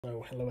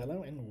Hello, hello,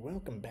 hello, and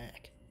welcome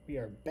back. We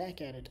are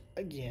back at it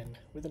again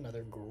with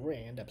another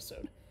grand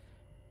episode.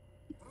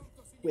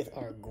 With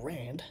our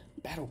grand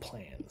battle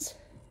plans.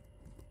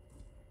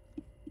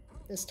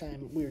 This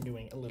time we're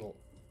doing a little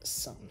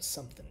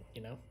something,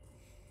 you know?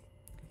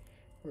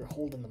 We're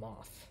holding them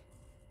off.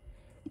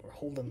 We're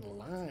holding the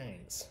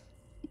lines.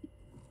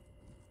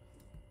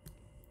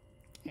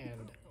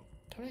 And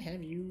don't I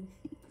have you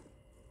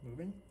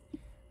moving?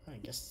 I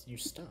guess you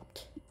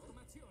stopped.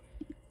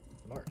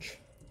 March.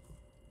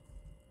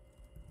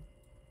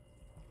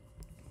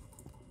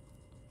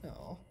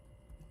 Oh.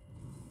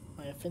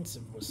 My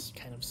offensive was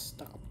kind of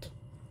stopped.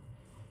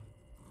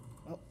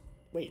 Oh,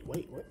 wait,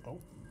 what? Oh.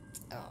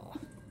 Oh.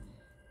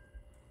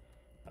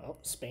 Oh,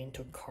 Spain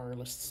took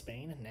Carlist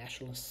Spain.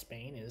 Nationalist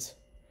Spain is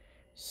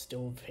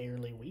still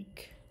fairly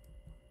weak.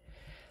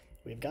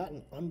 We've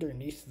gotten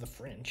underneath the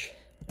French,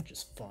 which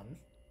is fun.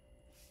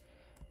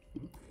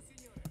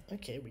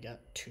 Okay, we got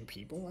two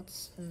people.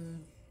 Let's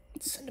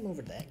send him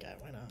over to that guy.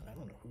 Why not? I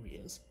don't know who he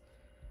is.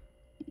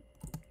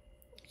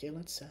 Okay,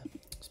 let's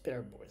spit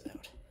our boys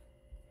out.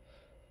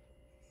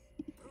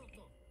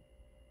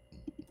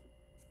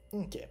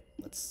 Okay,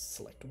 let's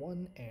select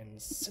one and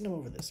send him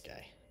over this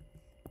guy.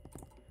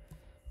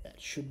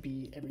 That should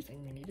be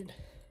everything we needed.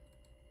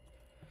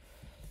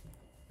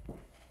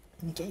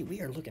 Okay, we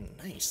are looking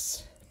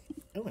nice.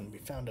 Oh, and we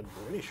found a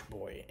British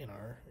boy in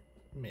our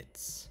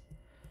midst.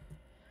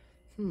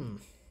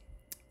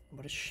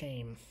 What a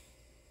shame.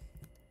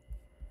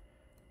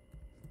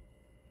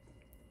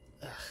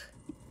 Ugh.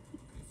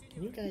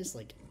 Can you guys,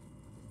 like...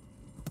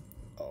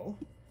 Oh?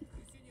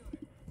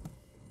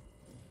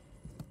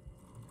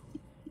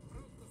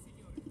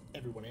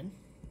 Everyone in?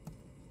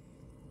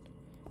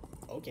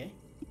 Okay.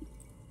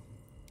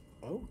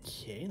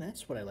 Okay,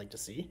 that's what I like to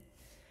see.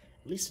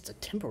 At least it's a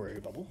temporary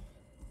bubble.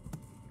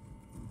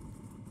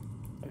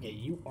 Okay,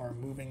 you are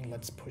moving.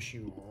 Let's push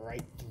you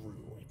right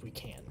through if we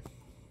can.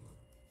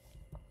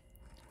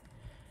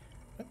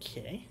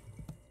 Okay.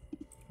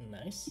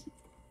 Nice.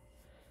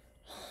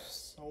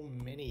 So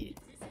many.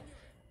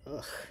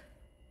 Ugh.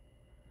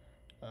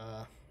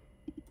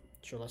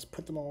 Sure, let's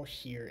put them all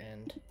here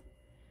and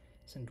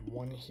send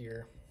one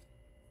here.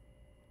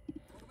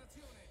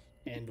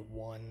 And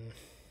one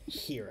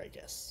here, I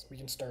guess. We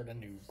can start a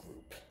new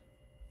group.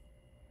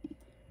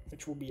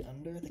 Which will be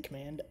under the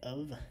command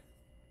of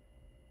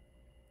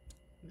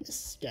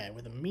this guy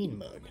with a mean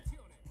mug.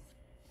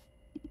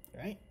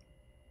 Right?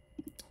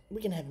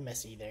 We can have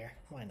Messi there.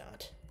 Why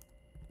not?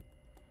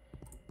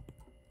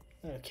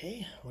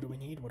 Okay, what do we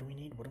need? What do we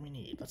need? What do we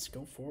need? Let's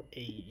go for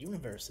a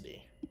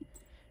university.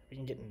 We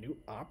can get new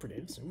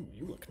operatives. Ooh,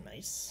 you look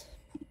nice.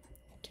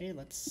 Okay,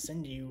 let's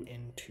send you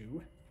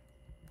into...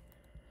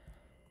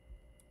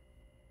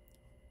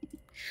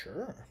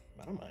 Sure,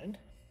 I don't mind.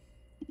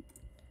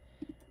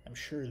 I'm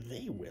sure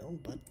they will,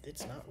 but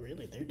it's not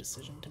really their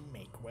decision to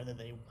make whether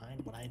they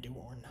mind what I do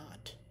or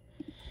not.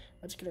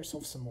 Let's get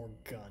ourselves some more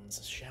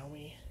guns, shall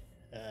we?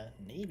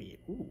 Navy,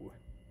 ooh.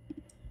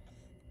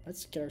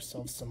 Let's get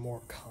ourselves some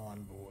more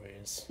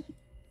convoys.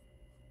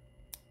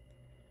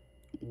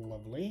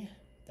 Lovely.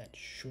 That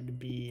should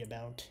be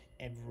about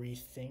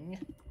everything.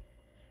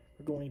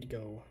 We're going to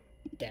go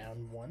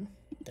down one,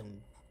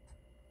 then...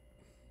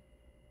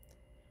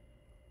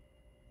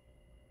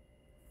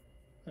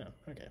 Oh,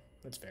 okay,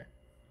 that's fair.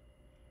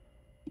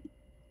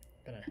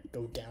 Gonna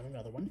go down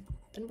another one,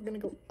 then we're gonna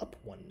go up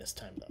one this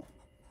time, though.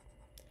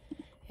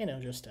 You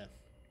know, just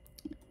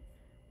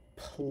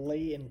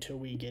play until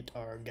we get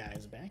our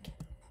guys back.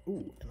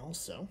 Ooh, and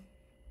also,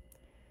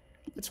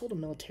 let's hold a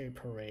military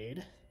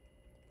parade.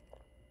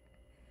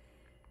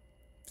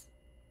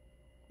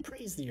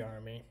 Praise the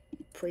Army,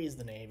 praise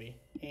the Navy,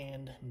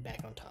 and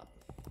back on top.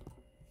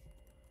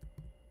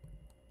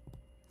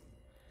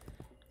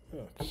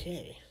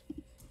 Okay.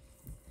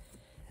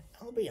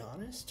 I'll be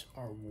honest,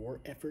 our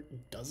war effort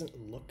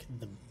doesn't look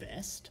the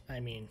best. I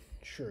mean,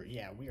 sure,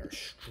 yeah, we are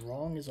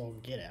strong as all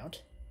get out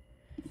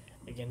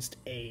against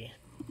a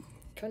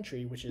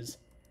country which is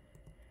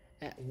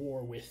at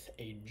war with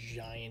a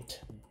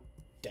giant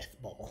death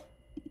ball.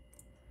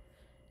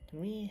 Can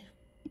we...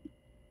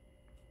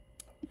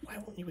 Why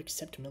won't you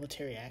accept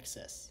military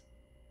access?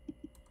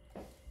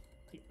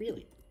 Like,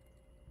 really?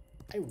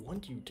 I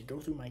want you to go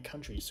through my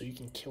country so you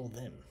can kill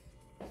them.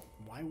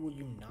 Why will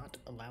you not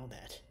allow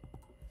that?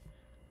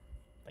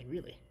 Like,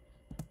 really?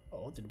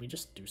 Oh, did we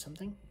just do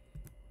something?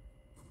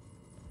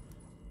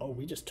 Oh,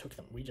 we just took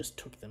them. We just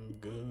took them.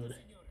 Good.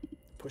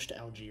 Push to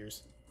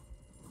Algiers.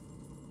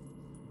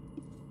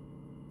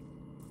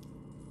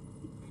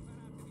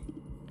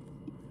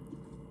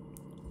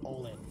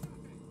 All in.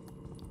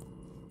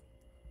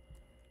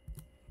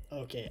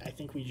 Okay, I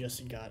think we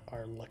just got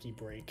our lucky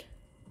break.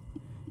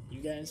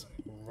 You guys,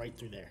 right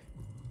through there.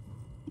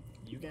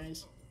 You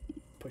guys,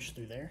 push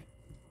through there.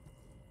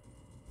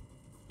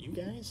 You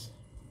guys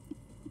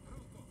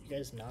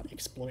not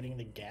exploiting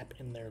the gap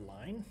in their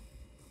line?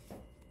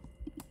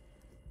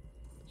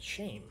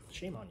 Shame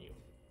on you.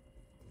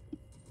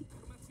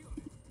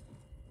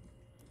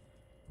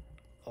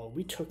 Oh,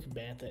 we took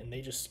Bantha and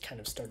they just kind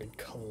of started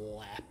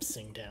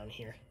collapsing down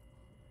here.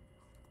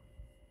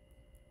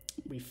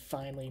 We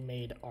finally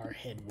made our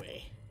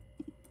headway.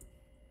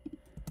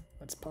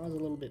 Let's pause a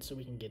little bit so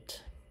we can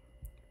get...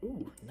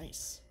 Ooh,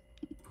 nice.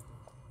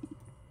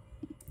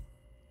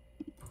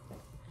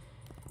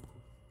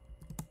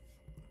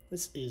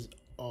 This is,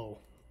 oh,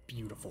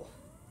 beautiful.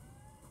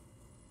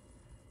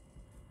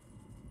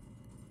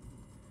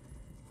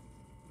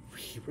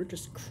 We're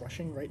just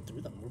crushing right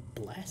through them. We're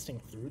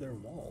blasting through their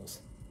walls.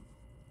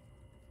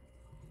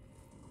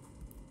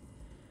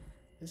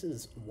 This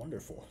is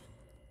wonderful.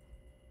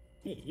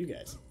 Hey, you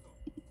guys.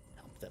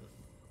 Help them.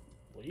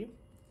 Will you?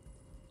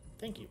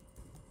 Thank you.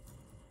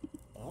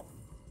 Oh.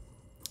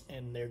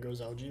 And there goes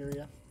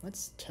Algeria.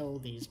 Let's tell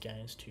these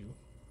guys to...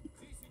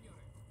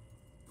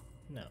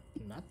 No,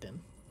 not them.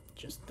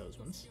 Just those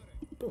ones.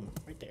 Boom,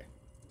 right there.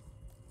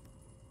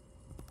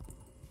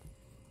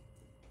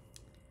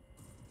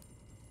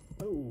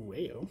 Oh,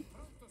 ayo.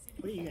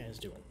 What are you guys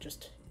doing?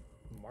 Just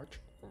march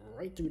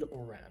right through to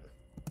Oran.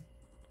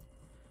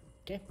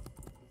 Okay.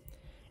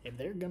 If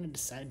they're gonna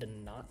decide to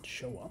not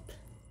show up,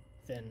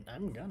 then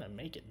I'm gonna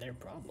make it their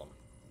problem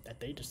that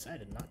they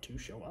decided not to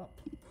show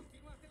up.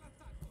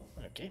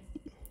 Okay.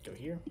 Go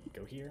here,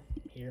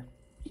 here,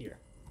 here.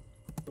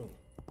 Boom.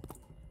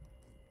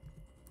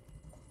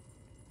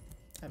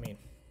 I mean,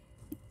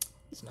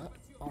 it's not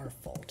our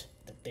fault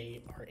that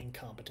they are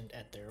incompetent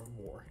at their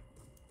war.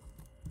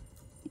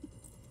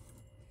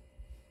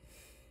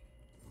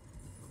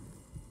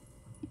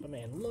 But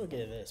man, look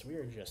at this. We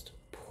are just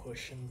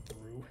pushing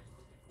through.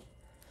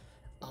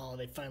 Oh,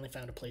 they finally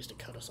found a place to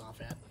cut us off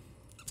at.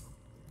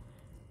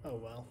 Oh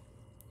well.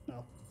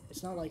 Well,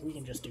 it's not like we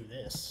can just do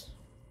this.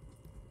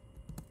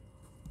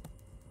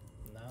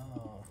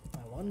 No,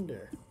 I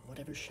wonder,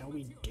 whatever shall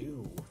we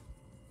do?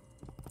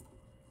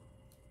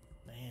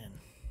 Man.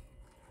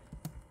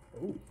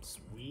 Oh,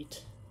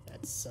 sweet.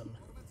 That's some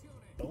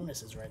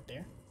bonuses right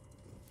there.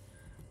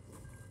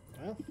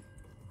 Well,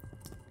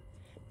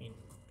 I mean,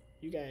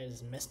 you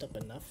guys messed up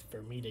enough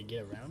for me to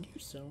get around you,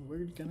 so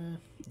we're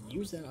gonna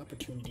use that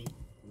opportunity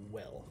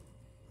well.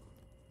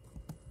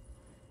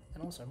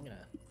 And also, I'm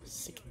gonna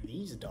sick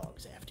these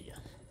dogs after you.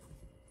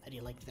 How do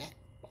you like that,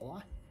 boy?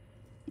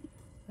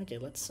 Okay,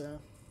 let's,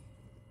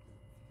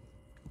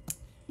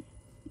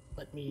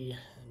 let me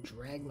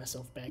drag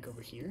myself back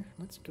over here.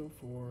 Let's go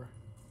for...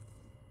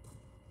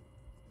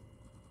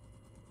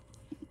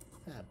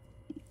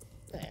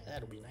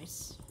 that'll be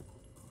nice.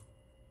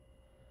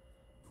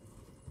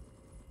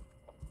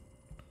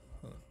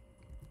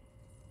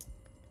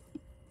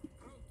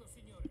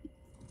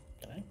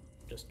 Can I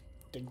just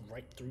dig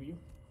right through you?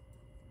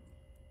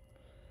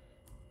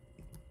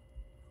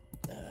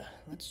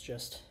 Let's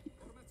just...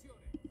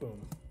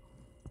 Boom.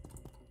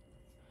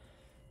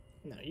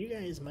 Now, you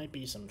guys might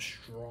be some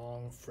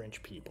strong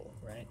French people,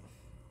 right?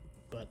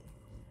 But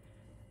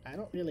I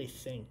don't really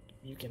think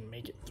you can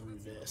make it through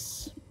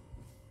this.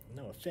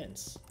 No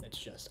offense, it's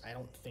just I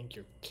don't think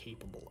you're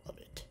capable of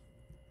it.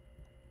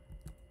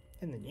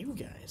 And then you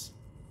guys,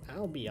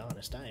 I'll be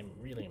honest, I am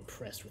really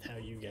impressed with how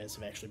you guys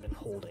have actually been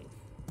holding.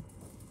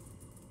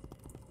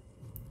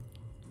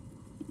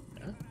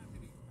 Huh?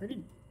 Where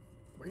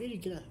did you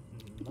get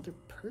another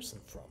person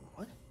from?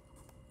 What?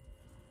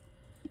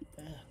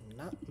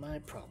 Not my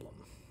problem.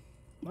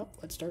 Well,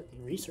 let's start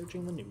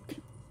researching the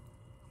nuke.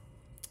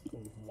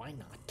 Why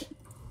not?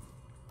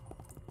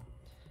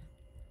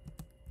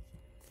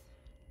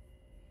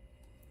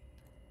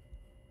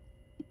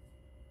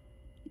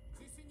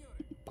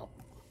 Bop.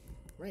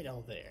 Right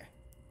all there.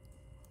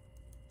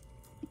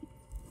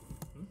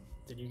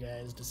 Did you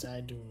guys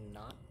decide to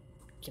not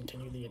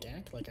continue the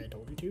attack like I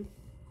told you to?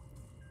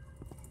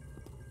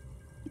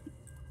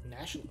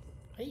 National...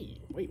 Hey,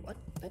 wait, what?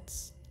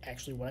 That's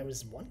actually what I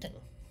was wanting.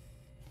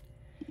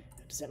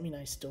 Does that mean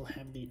I still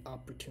have the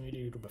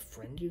opportunity to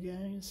befriend you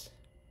guys?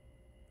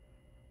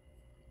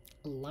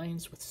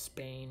 Alliance with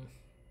Spain.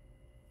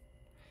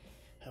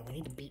 We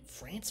need to beat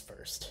France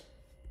first.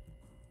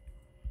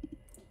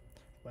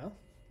 Well,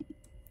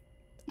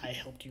 I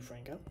helped you,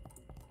 Franco.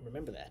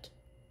 Remember that.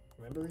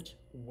 Remember it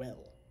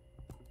well.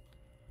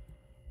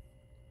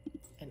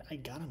 And I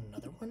got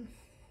another one?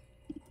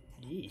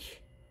 Yeesh.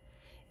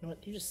 You know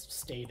what? You just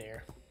stay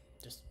there.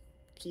 Just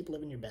keep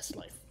living your best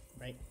life,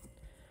 right?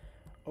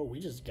 Oh,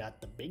 we just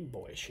got the big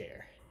boy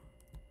share.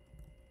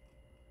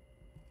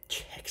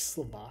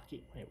 Czechoslovakia.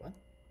 Wait, what?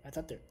 I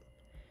thought they're...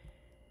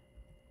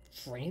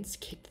 France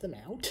kicked them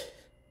out?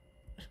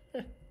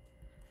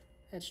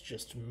 That's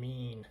just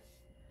mean.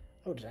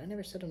 Oh, did I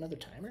never set another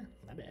timer?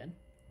 My bad.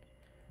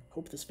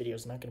 Hope this video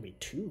is not going to be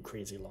too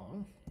crazy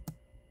long.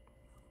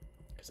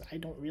 Because I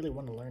don't really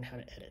want to learn how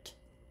to edit.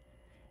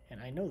 And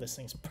I know this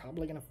thing's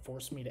probably going to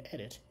force me to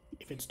edit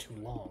if it's too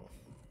long.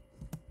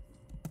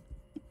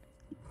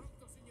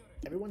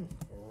 Everyone,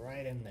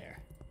 right in there.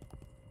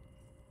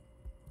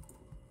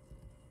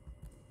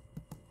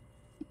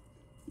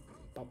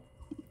 Bop.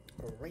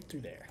 Right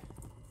through there.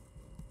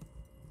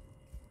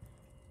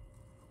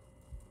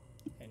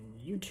 And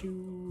you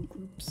two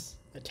groups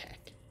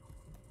attack.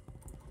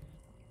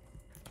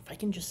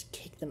 can just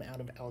kick them out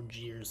of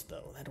Algiers,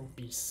 though, that'll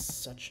be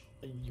such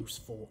a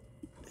useful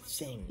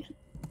thing.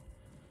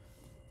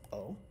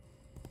 Oh.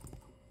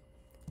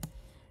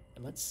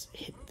 And let's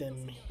hit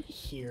them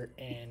here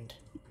and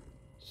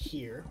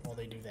here while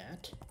they do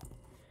that,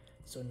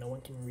 so no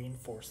one can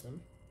reinforce them.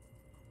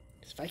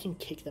 Because if I can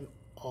kick them...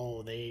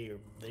 Oh, they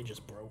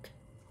just broke.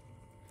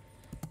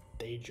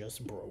 They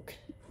just broke.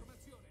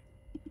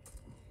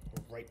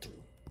 Right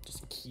through.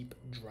 Just keep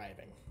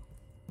driving.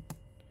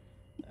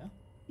 Huh?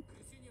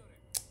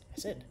 I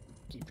said,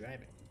 keep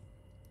driving.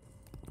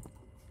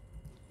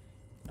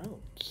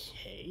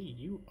 Okay,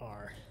 you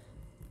are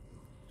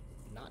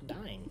not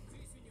dying.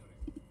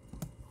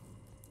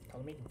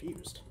 Calling me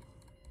confused.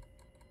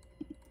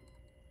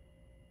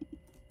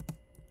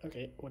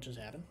 Okay, what just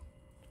happened?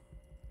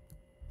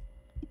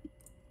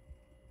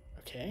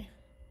 Okay.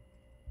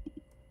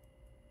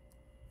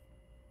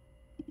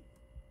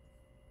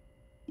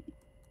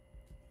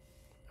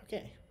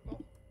 Okay,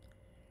 well,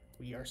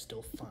 we are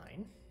still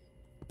fine.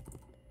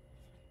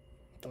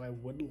 Though I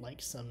would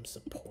like some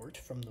support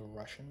from the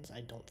Russians.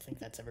 I don't think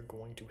that's ever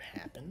going to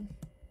happen.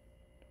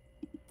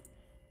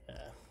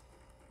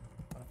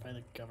 Modify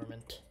the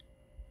government.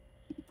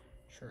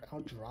 Sure,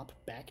 I'll drop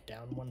back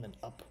down one, then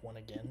up one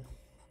again.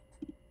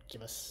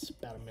 Give us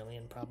about 1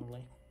 million,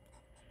 probably.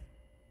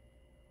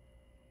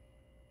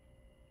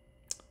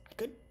 I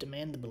could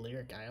demand the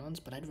Balearic Islands,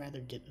 but I'd rather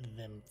get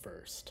them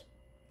first.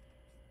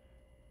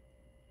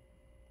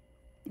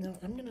 No,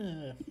 I'm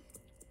gonna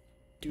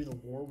do the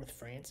war with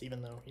France,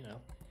 even though, you know,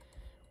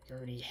 we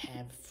already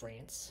have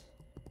France.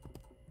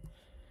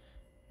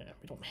 Yeah,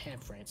 we don't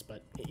have France,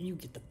 but you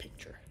get the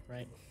picture,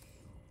 right?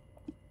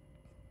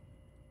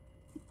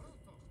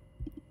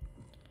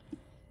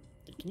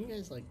 Can you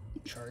guys, like,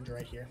 charge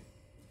right here?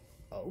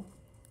 Oh.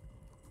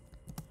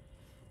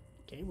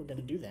 Okay, we're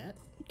gonna do that.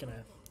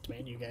 Gonna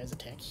demand you guys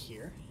attack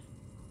here.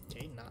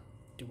 Okay, not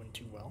doing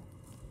too well.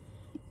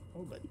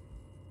 Oh, but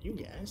you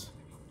guys...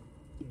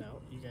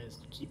 No, you guys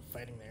keep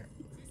fighting there.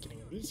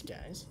 Getting these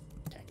guys.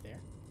 Attack there.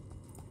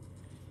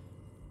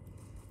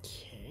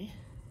 Okay.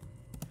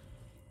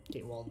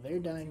 Okay, while they're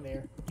dying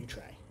there, you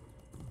try.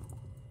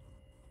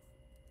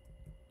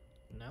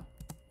 No?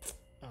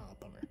 Oh,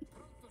 bummer.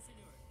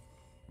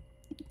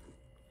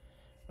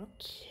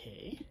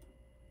 Okay.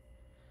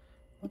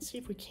 Let's see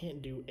if we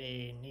can't do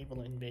a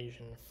naval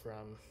invasion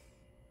from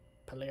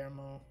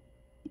Palermo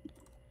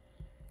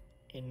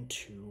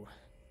into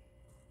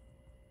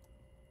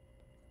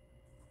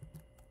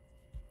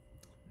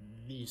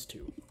these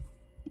two.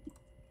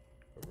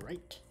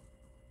 Right.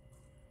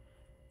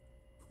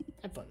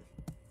 Have fun.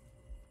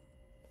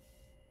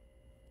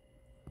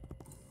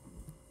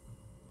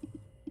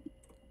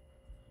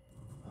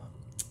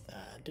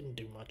 Didn't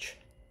do much.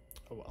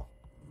 Oh well.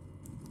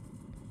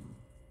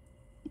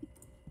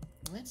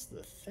 That's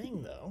the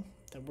thing, though,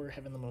 that we're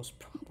having the most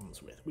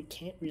problems with. We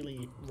can't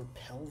really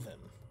repel them.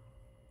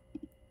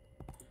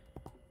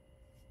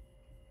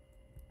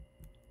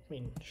 I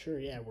mean, sure,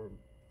 yeah, we're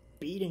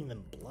beating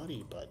them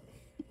bloody, but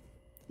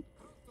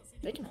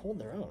they can hold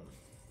their own.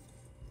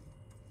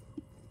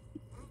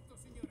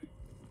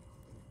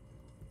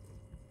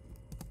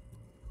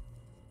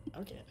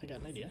 Okay, I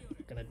got an idea.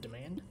 I'm gonna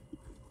demand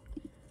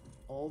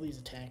all these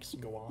attacks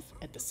go off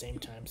at the same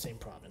time, same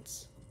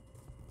province.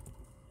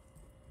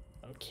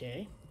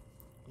 Okay,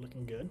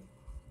 looking good.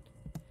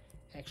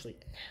 Actually,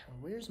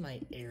 where's my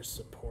air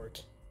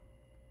support?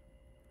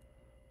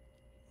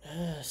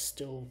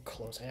 Still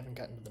close. I haven't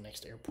gotten to the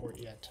next airport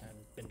yet.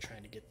 I've been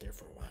trying to get there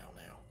for a while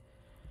now.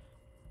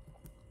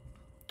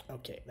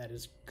 Okay, that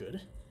is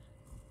good.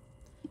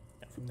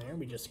 Now from there,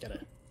 we just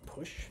gotta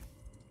push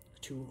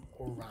to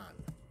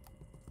Oran.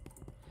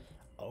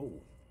 Oh,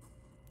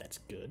 that's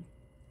good.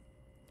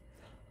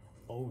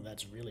 Oh,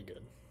 that's really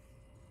good.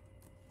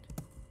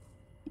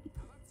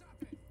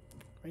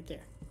 Right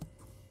there.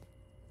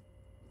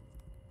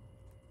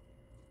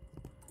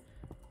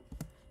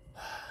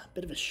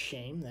 Bit of a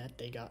shame that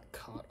they got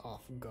caught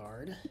off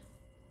guard.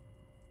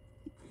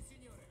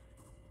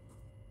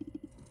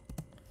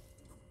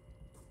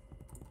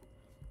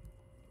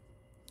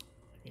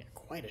 Yeah,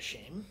 quite a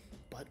shame,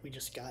 but we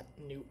just got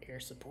new air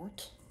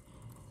support,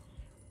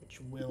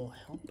 which will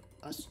help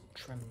us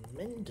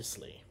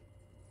tremendously.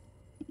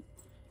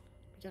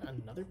 We got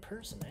another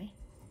person, eh?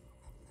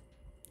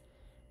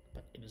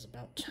 But it is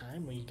about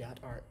time we got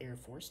our Air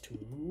Force to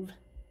move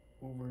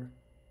over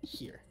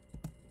here.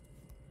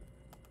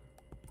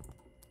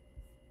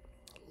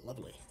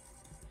 Lovely.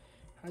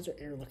 How's our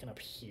air looking up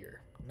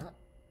here? Not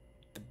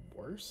the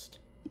worst.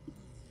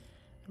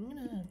 I'm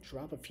gonna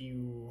drop a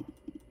few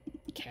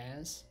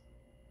Kaz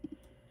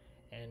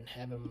and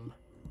have him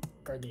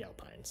guard the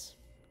Alpines.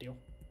 Deal?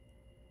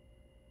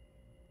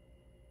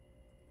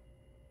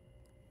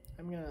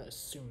 I'm gonna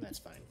assume that's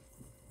fine.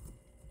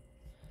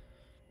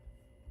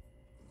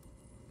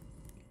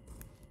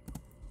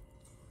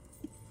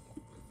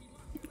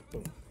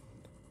 Boom.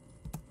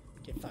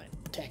 Okay, fine.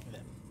 Attack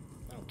them.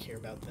 I don't care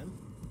about them.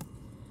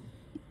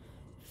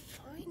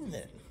 Fine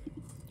then.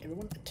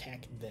 Everyone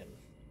attack them.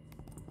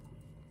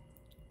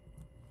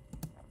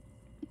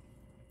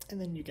 and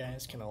then you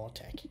guys can all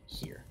attack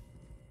here.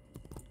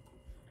 I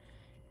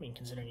mean,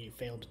 considering you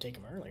failed to take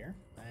them earlier,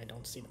 I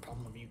don't see the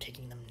problem of you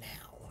taking them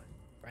now,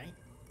 right?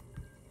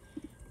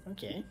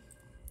 Okay.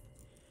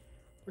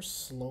 We're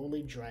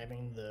slowly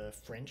driving the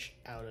French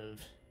out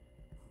of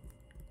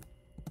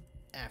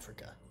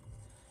Africa,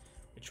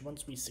 which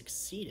once we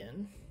succeed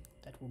in,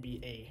 that will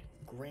be a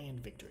grand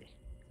victory.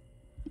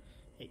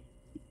 Hey,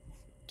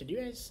 did you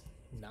guys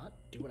not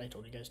do what I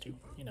told you guys to?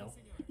 You know,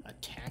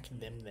 attack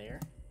them there?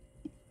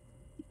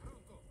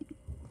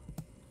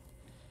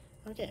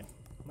 Okay,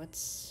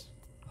 let's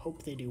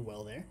hope they do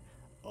well there.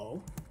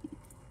 Oh.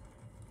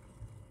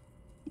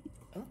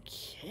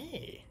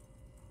 Okay.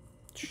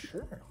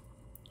 Sure.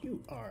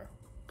 You are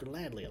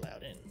gladly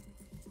allowed in.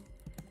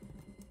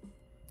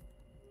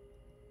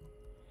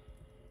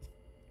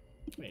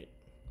 Wait,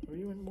 were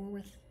you in war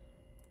with?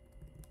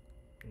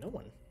 No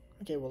one.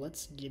 Okay, well,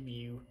 let's give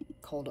you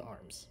call to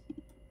arms.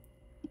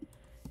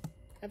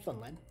 Have fun,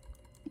 lad.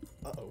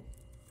 Uh-oh.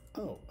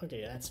 Oh,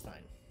 okay, that's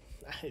fine.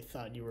 I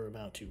thought you were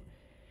about to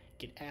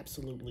get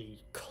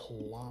absolutely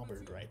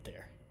clobbered right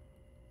there.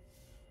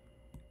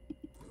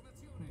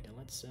 Okay,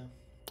 let's,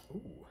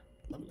 ooh,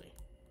 lovely.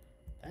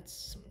 That's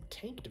some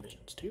tank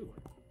divisions, too.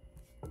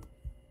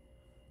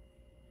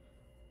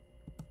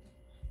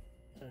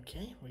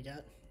 Okay, we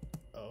got,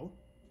 oh,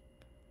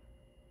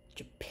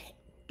 Japan.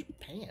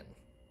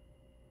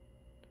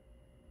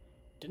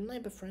 Didn't I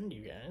befriend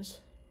you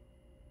guys?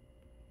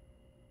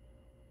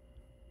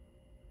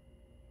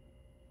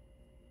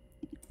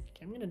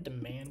 Okay, I'm gonna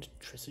demand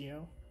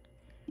Tricio,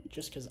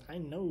 just because I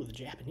know the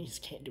Japanese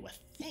can't do a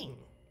thing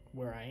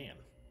where I am.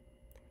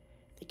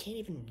 They can't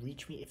even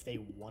reach me if they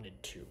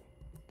wanted to.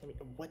 I mean,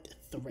 what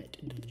threat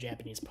did the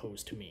Japanese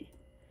pose to me?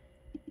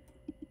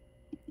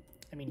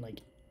 I mean,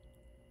 like,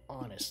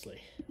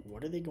 honestly,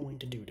 what are they going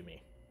to do to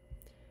me?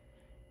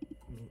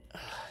 I mean, I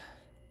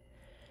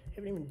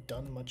haven't even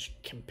done much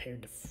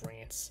compared to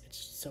France. It's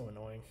so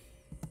annoying.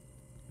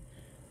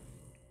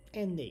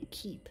 And they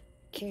keep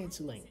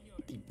canceling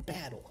the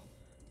battle.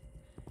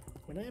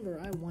 Whenever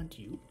I want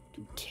you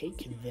to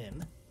take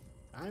them,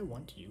 I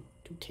want you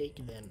to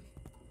take them.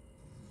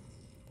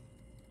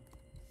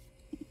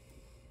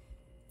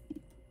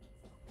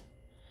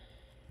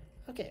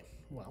 Okay,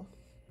 well,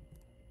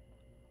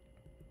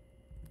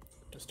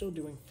 they're still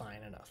doing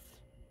fine enough.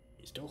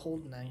 You still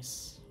hold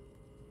nice.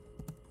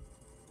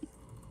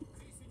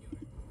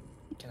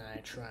 Can I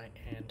try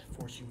and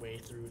force your way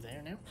through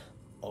there now?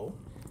 Oh.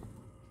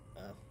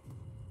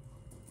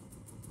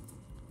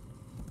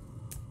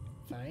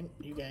 Fine,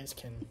 you guys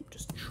can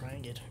just try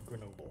and get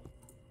Grenoble.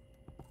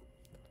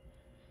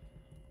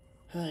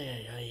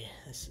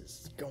 This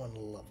is going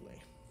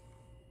lovely.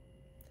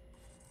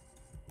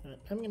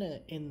 I'm gonna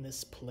end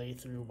this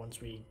playthrough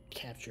once we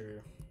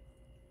capture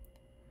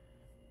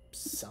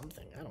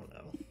something, I don't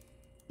know.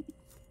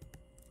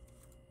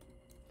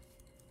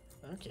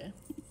 Okay.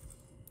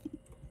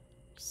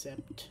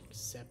 Accept.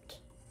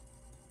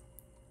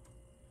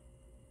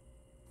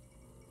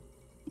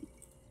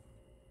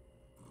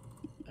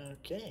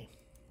 Okay.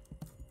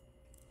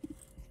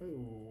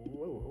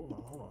 Whoa,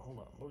 hold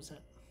on. What was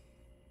that?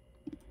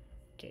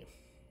 Okay.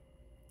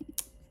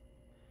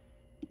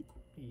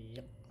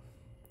 Yep.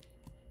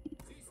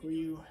 Who are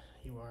you?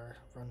 You are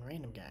run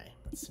random guy.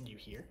 Let's send you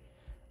here.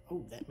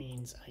 Oh, that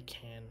means I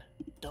can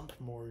dump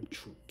more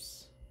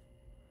troops.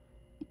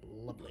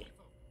 Lovely.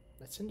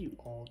 Let's send you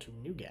all to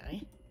new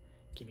guy.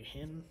 Give you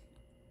him.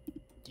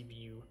 Give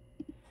you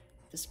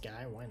this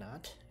guy, why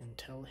not? And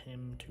tell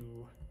him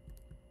to...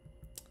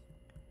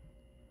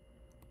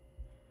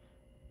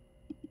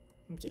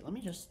 Okay, let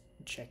me just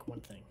check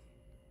one thing.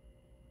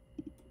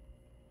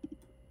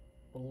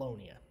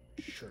 Bologna,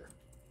 sure.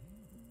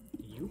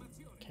 You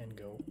can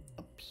go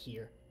up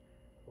here,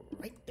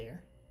 right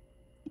there,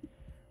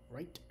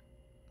 right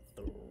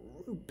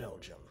through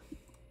Belgium.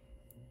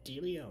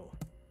 Dealio.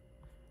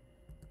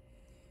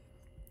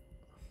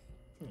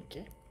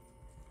 Okay.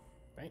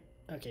 Right?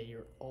 Okay,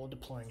 you're all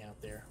deploying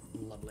out there.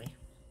 Lovely.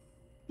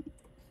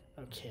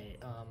 Okay,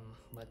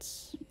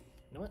 let's...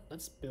 You know what?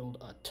 Let's build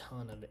a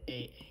ton of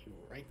AA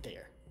right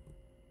there.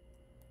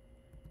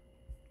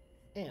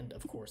 And,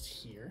 of course,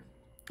 here.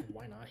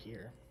 Why not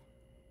here?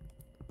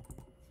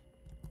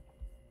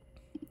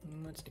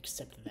 Let's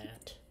accept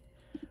that.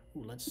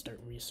 Ooh, let's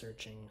start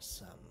researching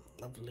some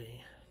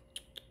lovely...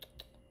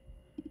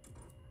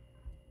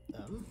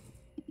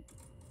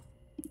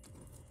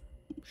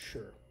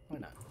 Sure, why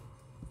not?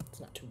 It's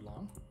not too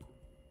long.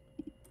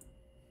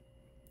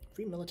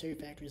 Free military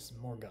factories,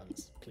 more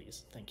guns,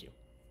 please. Thank you.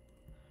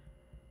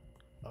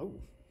 Oh,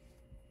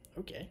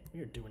 okay,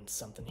 we're doing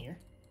something here.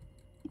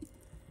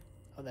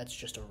 Oh, that's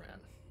just a run.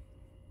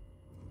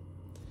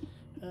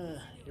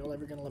 Y'all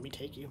ever gonna let me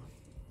take you?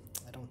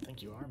 I don't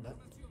think you are, but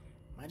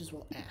might as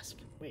well ask.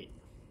 Wait,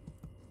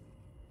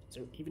 is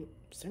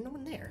there no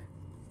one there?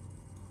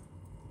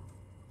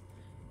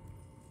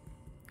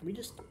 We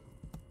just...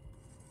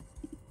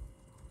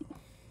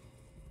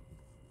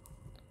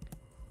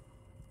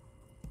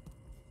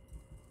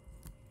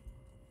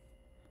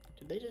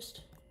 Did they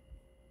just...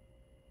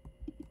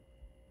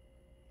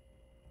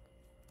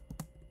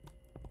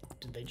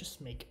 did they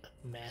just make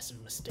a massive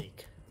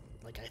mistake?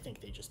 Like I think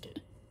they just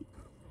did.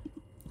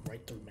 Right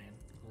through, man.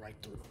 Right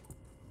through.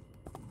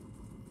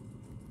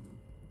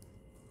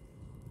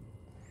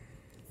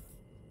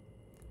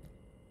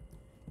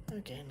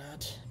 Okay,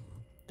 not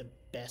the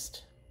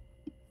best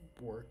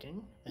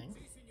working thing,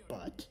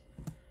 but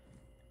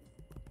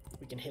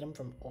we can hit them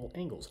from all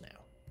angles now.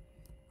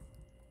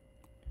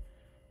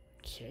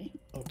 Okay,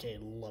 okay,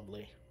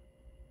 lovely.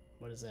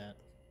 What is that?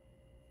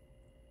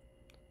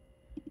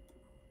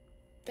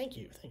 Thank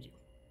you, thank you.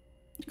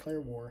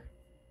 Declare war.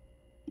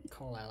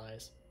 Call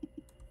allies.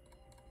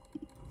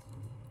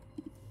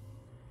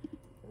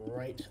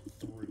 Right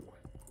through.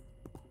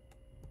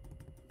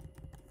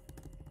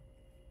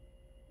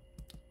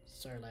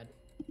 Sorry, lad.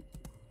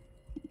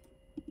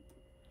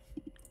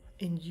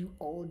 And you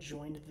all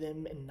joined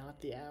them and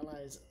not the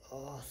allies.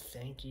 Oh,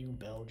 thank you,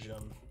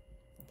 Belgium.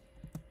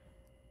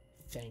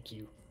 Thank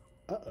you.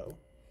 Uh-oh.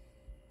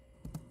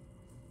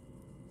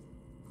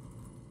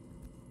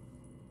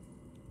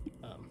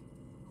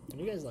 Can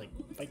you guys, like,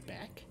 fight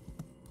back?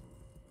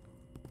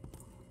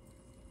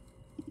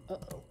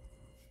 Uh-oh.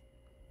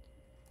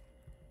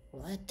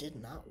 Well, that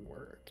did not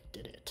work,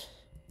 did it?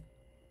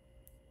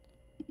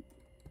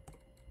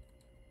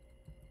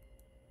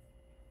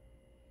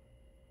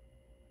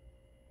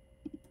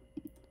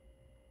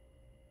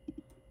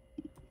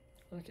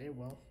 Okay,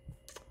 well,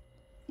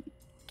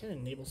 can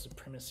enable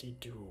supremacy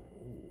do?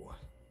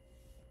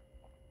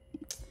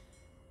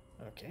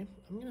 Okay,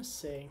 I'm gonna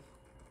say.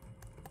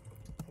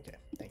 Okay,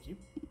 thank you.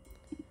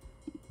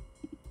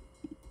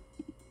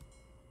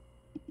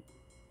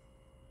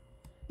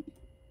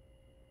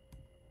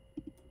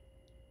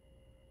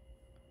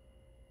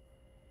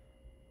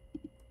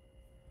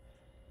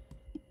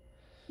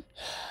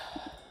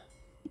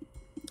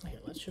 Okay,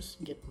 let's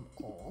just get them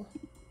all.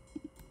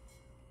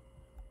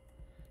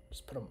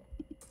 Just put them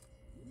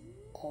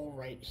all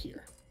right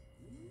here.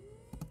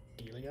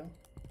 Dealio.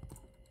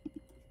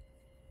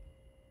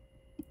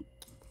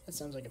 That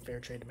sounds like a fair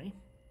trade to me.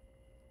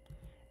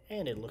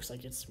 And it looks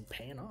like it's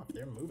paying off.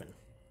 They're moving.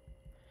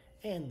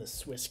 And the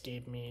Swiss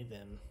gave me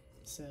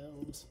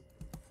themselves.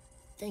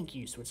 Thank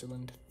you,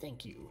 Switzerland.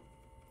 Thank you.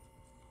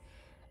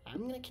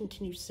 I'm going to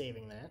continue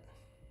saving that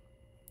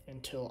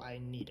until I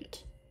need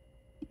it.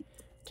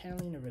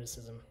 Italian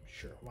ereticism.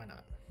 Sure, why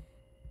not?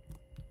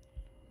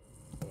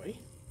 Oi.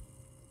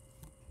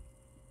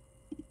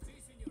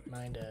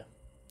 Mind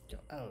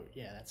oh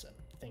yeah, that's a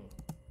thing.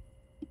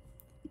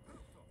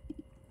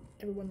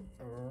 Everyone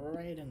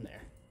right in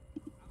there.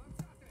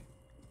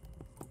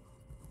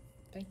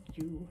 Thank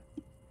you.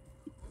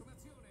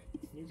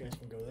 You guys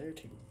can go there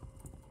too.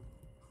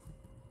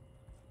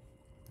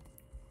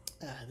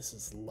 Ah, this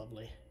is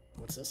lovely.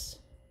 What's this?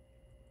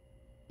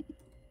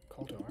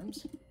 Call to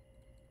arms?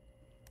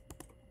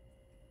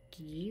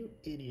 You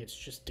idiots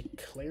just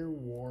declare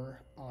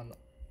war on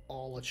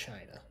all of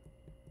China.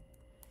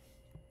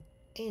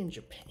 And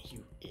Japan,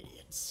 you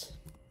idiots.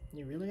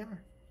 You really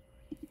are.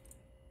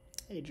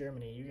 Hey,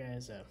 Germany, you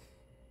guys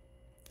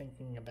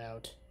thinking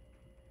about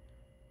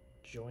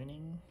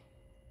joining?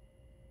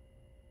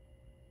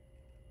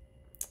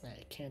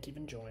 I can't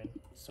even join.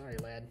 Sorry,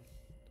 lad.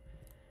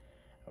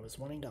 I was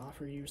wanting to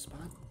offer you a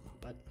spot,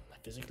 but I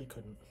physically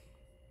couldn't.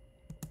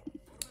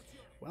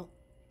 Well,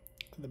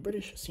 the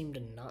British seem to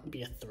not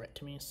be a threat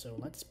to me, so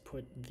let's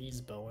put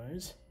these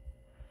boas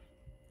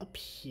up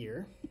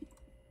here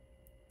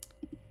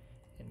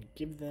and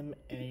give them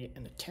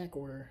an attack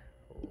order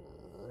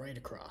right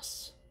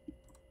across.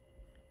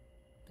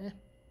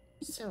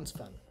 Sounds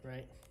fun,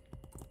 right?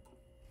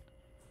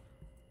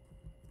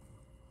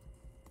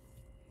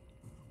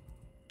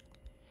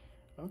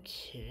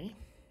 Okay.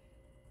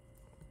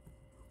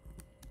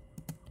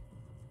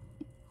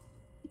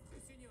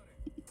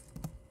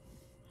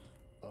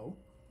 Oh.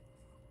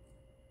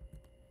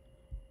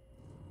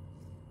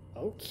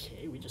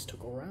 Okay, we just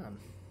took Oran.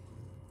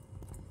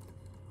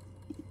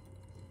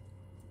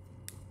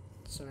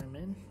 Sorry,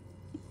 man.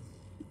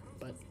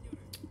 But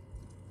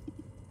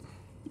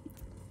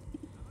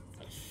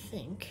I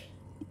think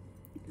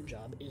your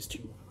job is to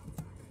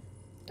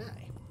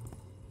die.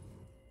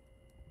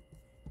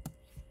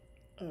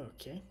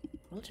 Okay,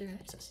 military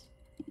access.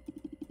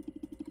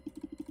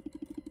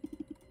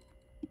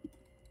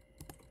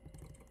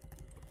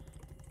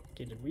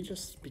 Okay, did we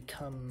just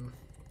become...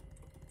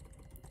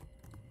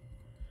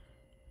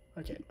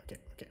 Okay.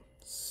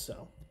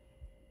 So,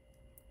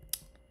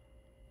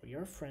 we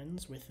are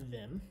friends with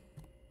them.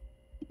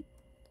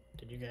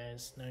 Did you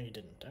guys? No, you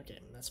didn't. Okay,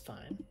 that's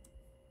fine.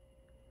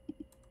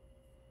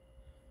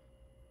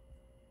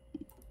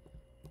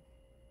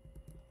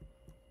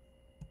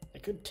 I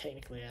could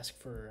technically ask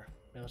for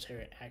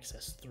military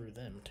access through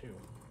them, too.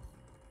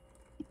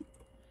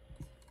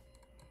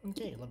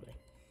 Okay, lovely.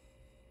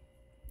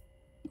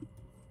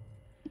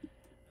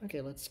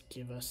 Okay, let's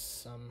give us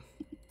some...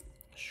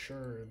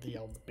 Sure, the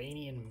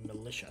Albanian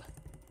militia.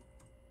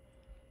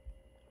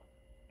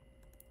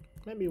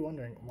 You might be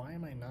wondering, why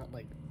am I not,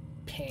 like,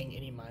 paying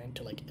any mind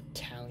to, like,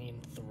 Italian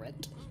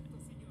threat?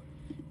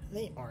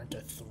 They aren't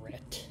a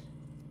threat.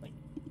 Like,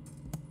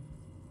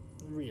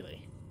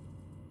 Really?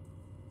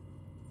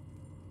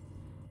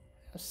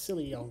 How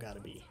silly y'all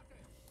gotta be.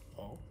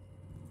 Oh.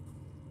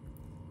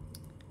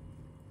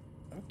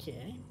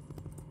 Okay.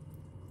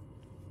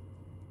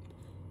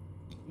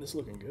 This is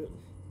looking good.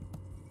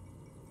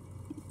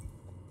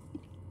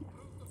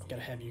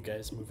 Gotta have you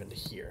guys move into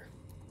here.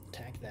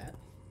 Attack that.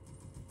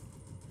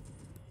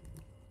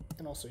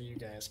 And also you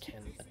guys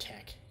can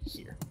attack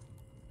here.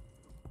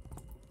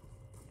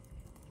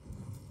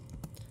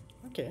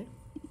 Okay.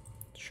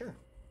 Sure.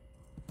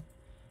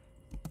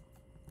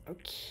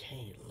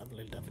 Okay,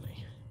 lovely,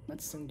 lovely.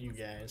 Let's send you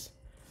guys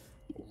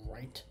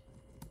right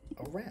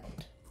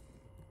around.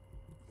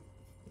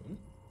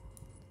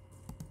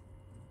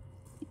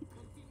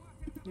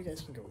 You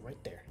guys can go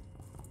right there.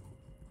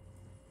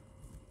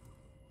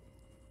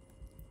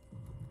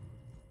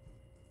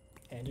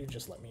 And you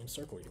just let me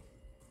encircle you.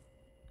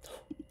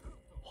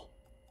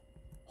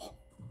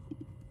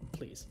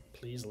 Please,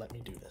 please let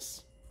me do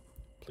this.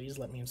 Please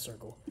let me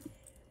encircle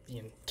the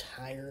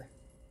entire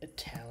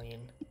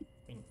Italian,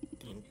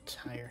 the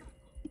entire...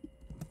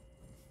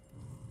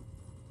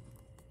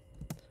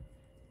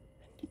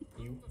 And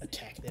you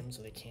attack them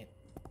so they can't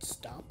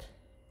stop.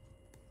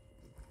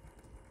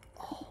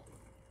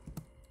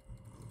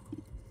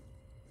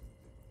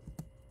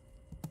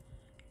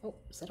 Oh,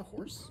 is that a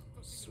horse?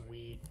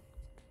 Sweet.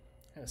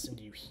 I'm gonna send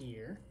you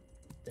here,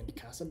 then to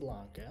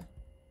Casablanca,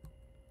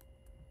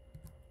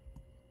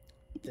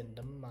 then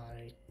to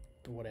my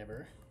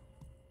whatever,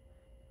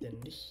 then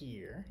to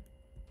here.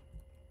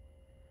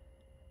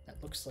 That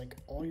looks like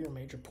all your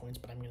major points,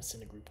 but I'm gonna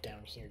send a group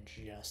down here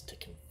just to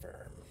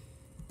confirm.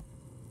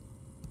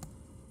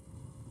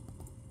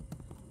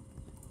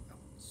 Oh,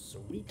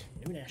 sweet.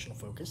 New national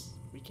focus.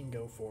 We can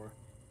go for...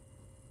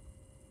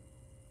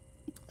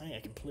 Oh yeah, I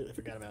completely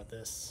forgot about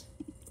this.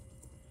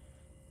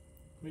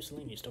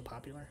 Mussolini, still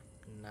popular?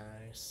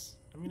 Nice.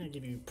 I'm gonna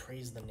give you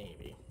Praise the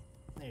Navy.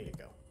 There you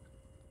go.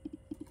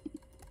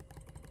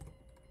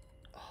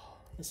 Oh,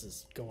 this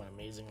is going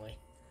amazingly.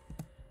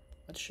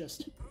 Let's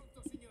just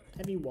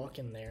have you walk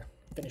in there,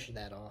 finish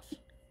that off,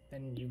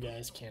 then you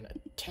guys can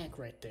attack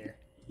right there.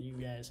 You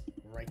guys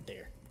right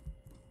there.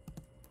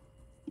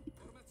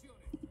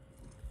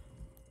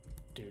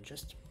 Dude,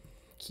 just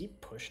keep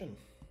pushing.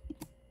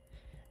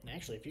 And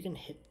actually, if you can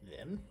hit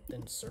them,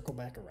 then circle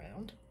back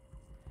around,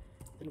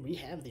 then we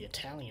have the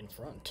Italian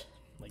front.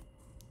 Like,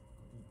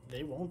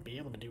 they won't be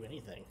able to do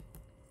anything.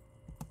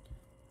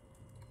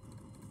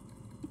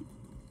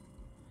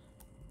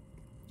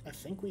 I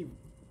think we've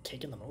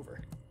taken them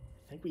over.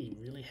 I think we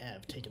really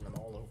have taken them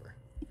all over.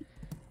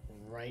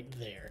 Right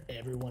there.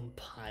 Everyone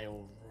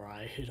pile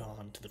right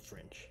on to the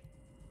French.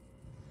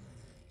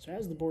 So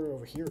as the border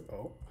over here...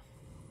 Oh.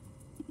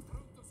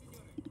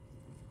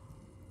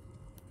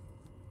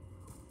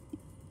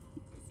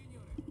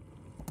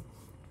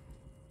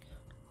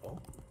 Oh.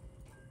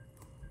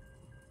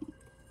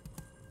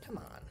 Come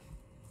on.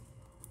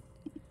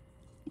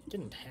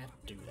 Didn't have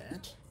to do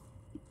that.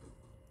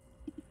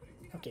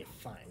 Okay,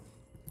 fine.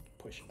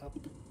 Push up,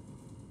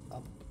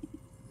 up,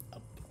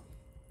 up,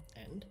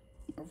 and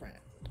around.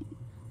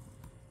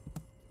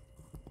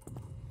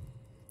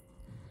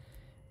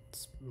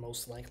 It's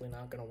most likely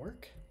not going to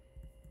work.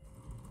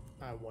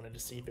 I wanted to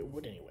see if it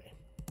would anyway.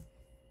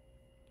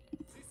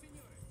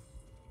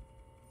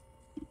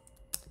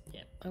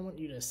 Yeah, I want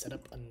you to set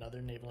up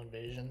another naval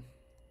invasion.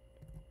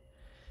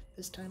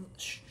 This time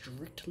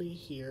strictly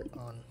here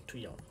on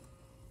Tuyon.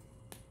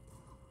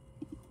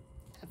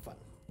 Have fun.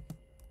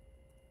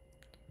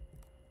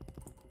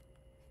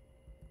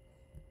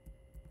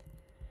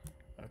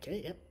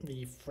 Okay, yep,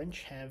 the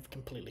French have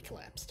completely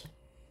collapsed.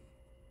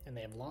 And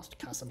they have lost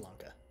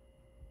Casablanca.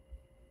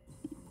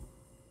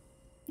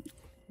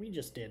 We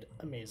just did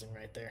amazing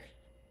right there.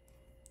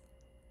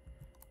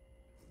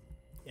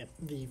 Yep,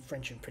 the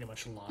French have pretty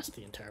much lost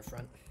the entire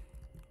front.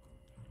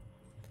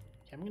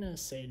 Okay, I'm gonna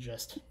say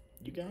just,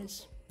 you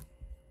guys.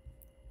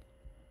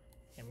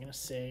 Okay, I'm gonna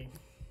say,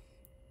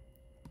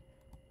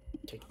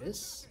 take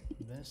this,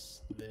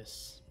 this,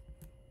 this,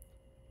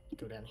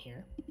 go down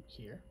here,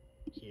 here,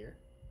 here,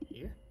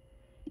 here,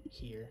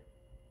 here,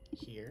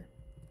 here,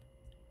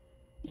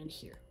 and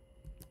here.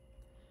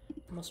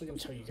 I'm also going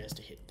to tell you guys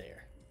to hit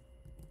there.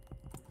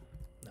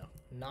 No,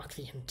 knock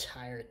the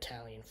entire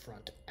Italian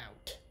front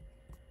out.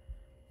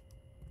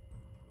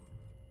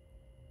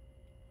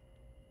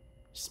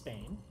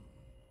 Spain,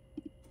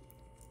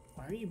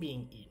 why are you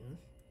being eaten?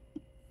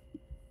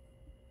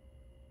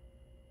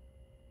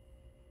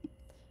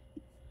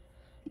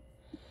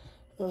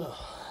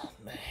 Oh,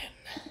 man.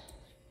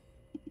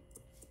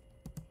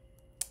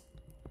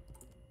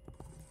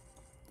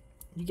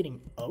 You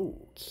getting...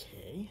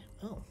 Okay.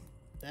 Oh,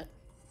 that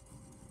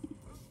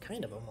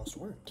kind of almost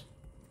worked.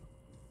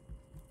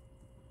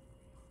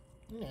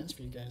 I'm gonna ask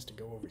for you guys to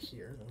go over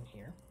here, then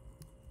here.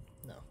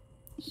 No.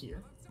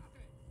 Here.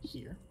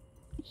 Here.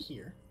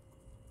 Here.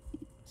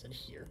 I said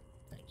here.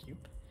 Thank you.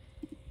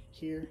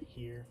 Here,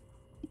 here.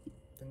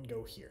 Then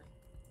go here.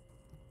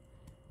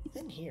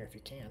 Then here if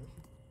you can.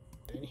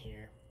 Then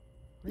here.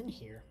 Then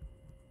here.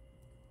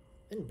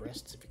 Then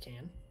breasts if you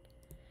can.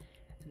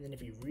 And then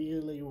if you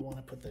really want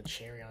to put the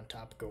cherry on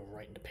top, go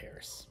right into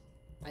Paris.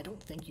 I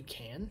don't think you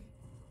can.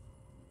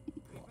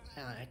 Well,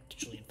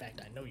 actually, in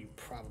fact, I know you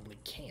probably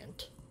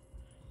can't.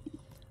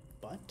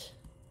 But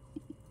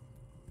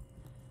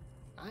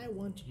I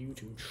want you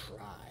to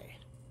try.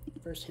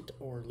 First hit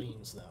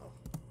Orleans, though,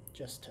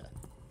 just to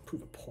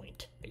prove a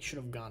point. They should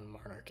have gone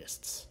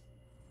monarchists.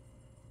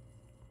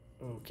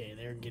 Okay,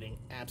 they're getting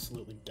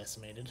absolutely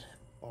decimated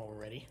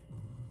already.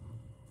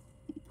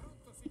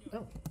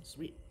 Oh,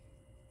 sweet.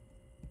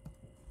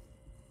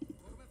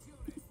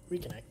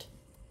 Reconnect.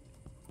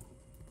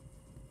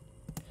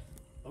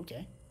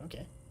 Okay,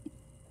 okay.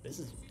 This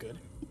is good.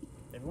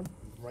 Everyone,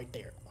 right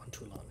there on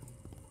Toulon.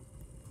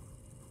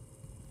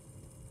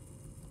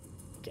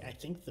 Okay, I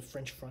think the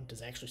French front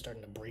is actually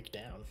starting to break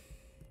down.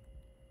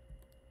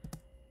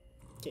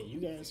 Okay, you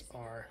guys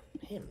are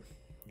him.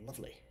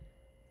 Lovely.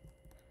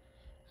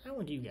 I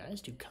want you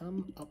guys to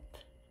come up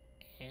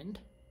and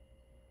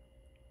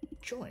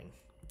join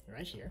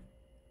right here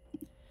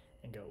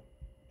and go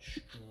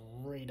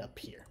straight up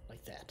here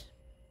like that.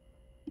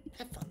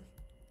 Have fun.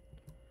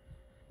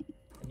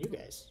 And you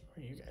guys,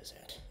 where are you guys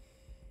at?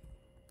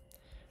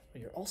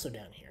 Well, you're also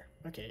down here.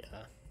 Okay,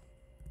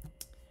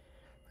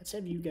 let's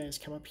have you guys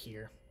come up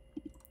here,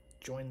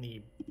 join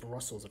the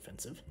Brussels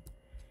offensive,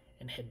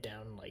 and head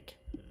down like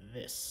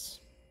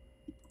this.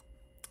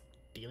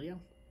 Dealio?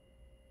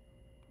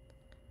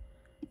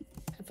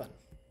 Have fun.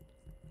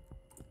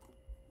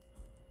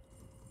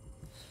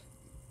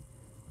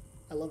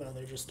 I love how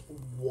they're just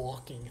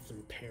walking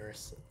through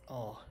Paris.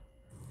 Oh,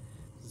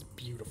 this is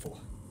beautiful.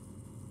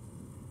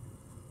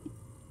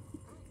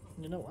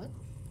 You know what?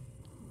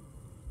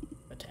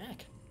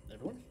 Attack,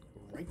 everyone,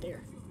 right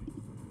there.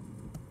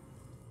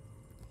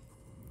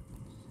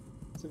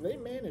 So they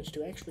managed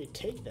to actually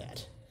take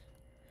that.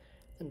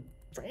 And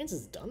France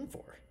is done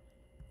for.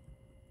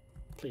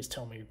 Please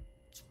tell me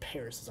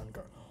Paris is on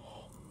guard.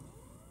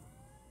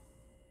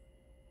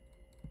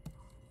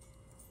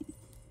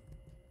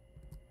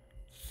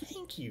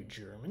 Thank you,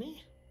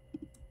 Germany.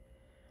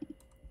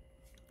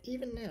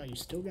 Even now, you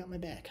still got my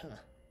back, huh?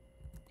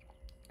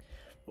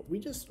 But we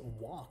just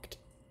walked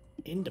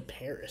into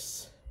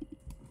Paris.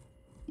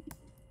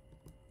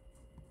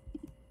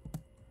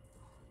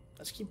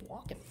 Let's keep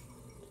walking.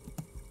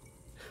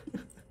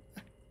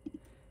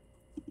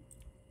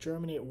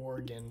 Germany at war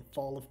again.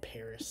 Fall of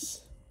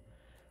Paris.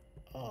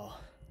 Oh.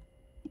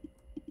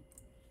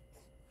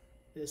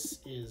 This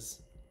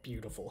is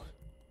beautiful.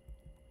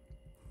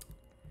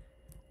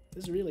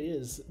 This really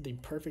is the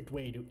perfect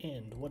way to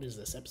end. What is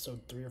this,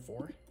 episode 3 or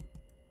 4?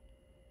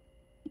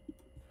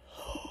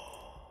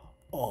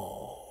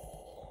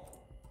 Oh,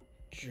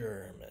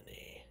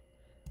 Germany.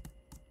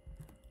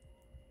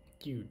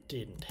 You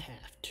didn't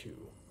have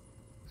to.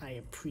 I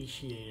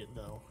appreciate it,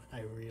 though.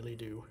 I really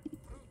do.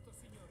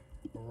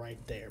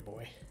 Right there,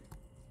 boy.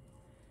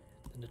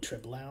 And the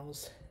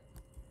Triblaus.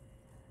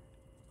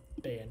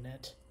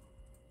 Bayonet.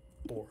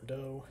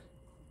 Bordeaux.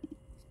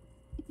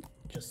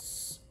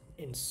 Just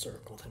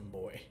encircled him,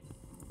 boy.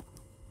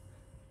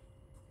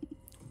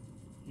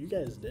 You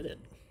guys did it.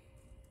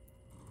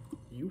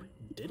 You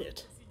did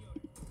it.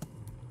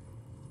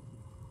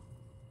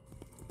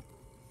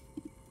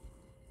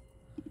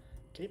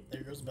 Okay,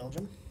 there goes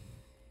Belgium.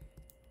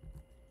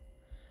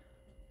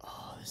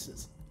 Oh, this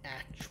is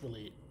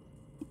actually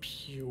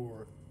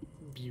pure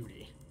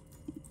beauty.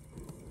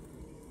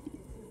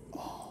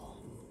 Oh,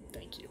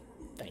 thank you,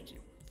 thank you,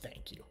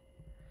 thank you.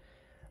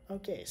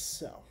 Okay,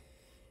 so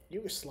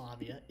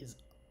Yugoslavia is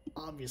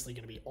obviously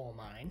going to be all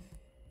mine.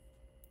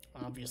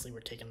 Obviously, we're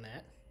taking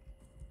that.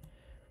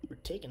 We're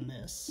taking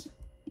this.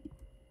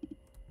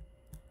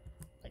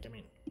 Like, I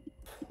mean,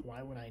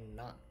 why would I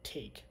not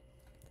take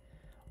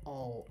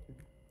all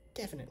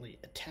definitely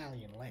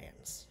Italian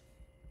lands?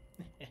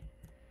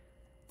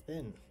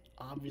 Then,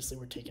 obviously,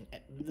 we're taking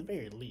at the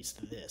very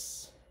least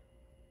this.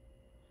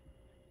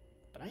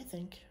 But I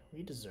think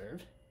we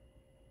deserve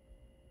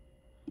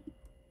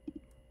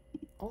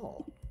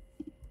all.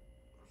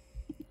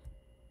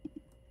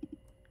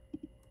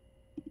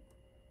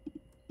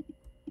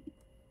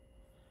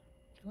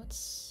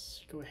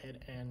 Let's go ahead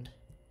and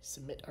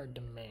submit our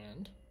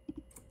demand.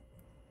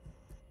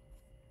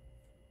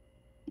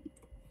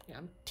 Yeah,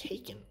 I'm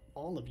taking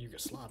all of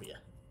Yugoslavia.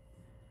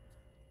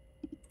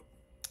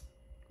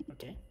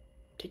 Okay, I'm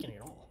taking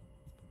it all.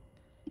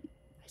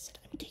 I said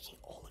I'm taking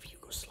all of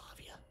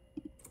Yugoslavia.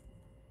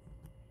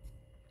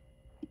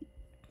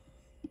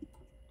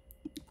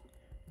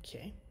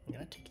 Okay, I'm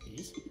gonna take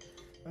these.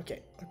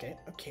 Okay, okay,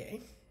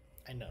 okay.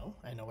 I know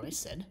what I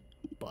said,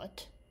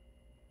 but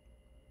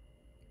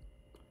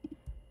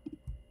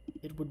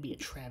it would be a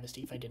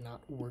travesty if I did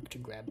not work to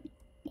grab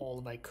all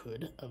of I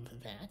could of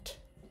that.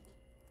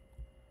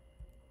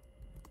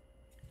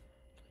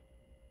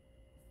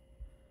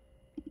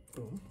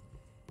 Boom.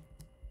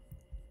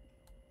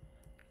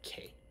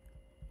 Okay,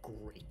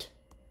 great.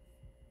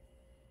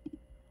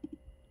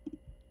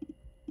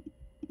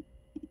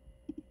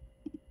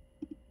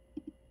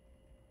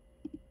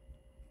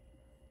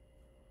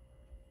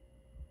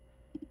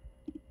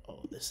 Oh,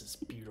 this is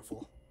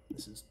beautiful.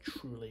 This is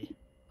truly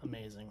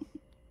amazing.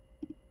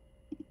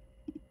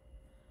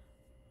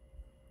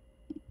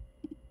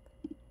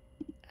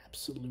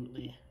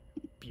 Absolutely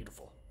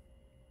beautiful.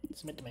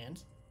 Submit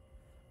demands.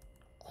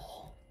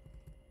 Oh,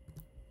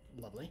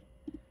 lovely.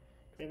 Do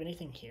we have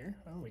anything here?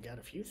 Oh, we got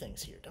a few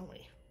things here, don't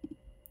we?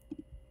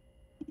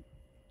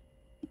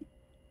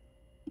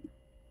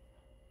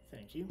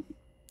 Thank you.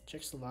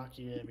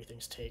 Czechoslovakia,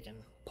 everything's taken.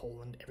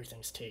 Poland,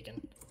 everything's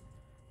taken.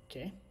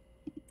 Okay.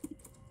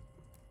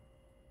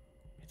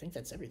 I think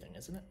that's everything,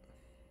 isn't it?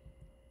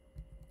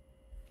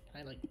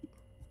 Can I, like...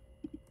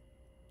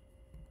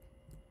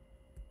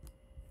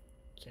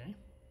 Okay.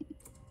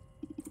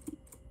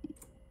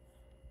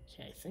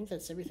 Okay, I think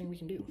that's everything we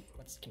can do.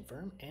 Let's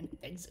confirm and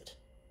exit.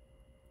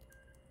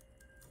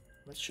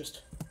 Let's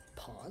just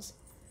pause.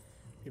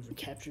 We've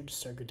recaptured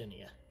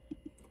Sardinia.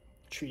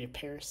 Treaty of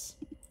Paris.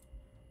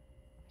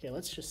 Okay,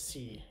 let's just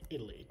see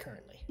Italy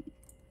currently.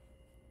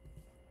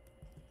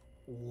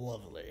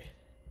 Lovely.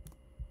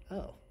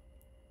 Oh.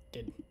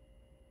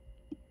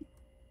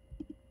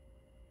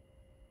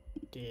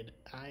 Did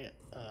I,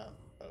 oh.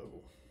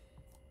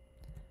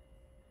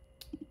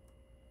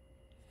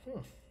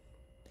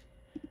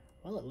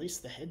 Well, at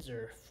least the heads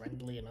are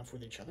friendly enough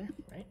with each other,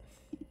 right?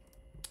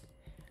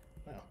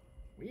 Well,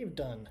 we've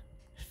done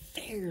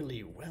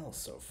fairly well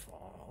so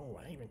far. Oh,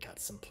 I even got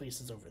some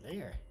places over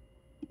there.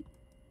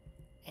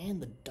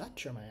 And the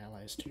Dutch are my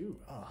allies too.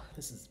 Oh,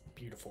 this is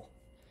beautiful.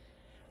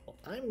 Well,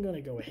 I'm going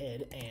to go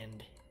ahead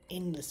and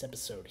end this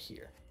episode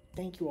here.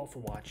 Thank you all for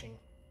watching.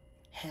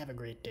 Have a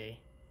great day,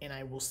 and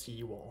I will see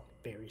you all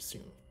very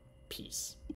soon. Peace.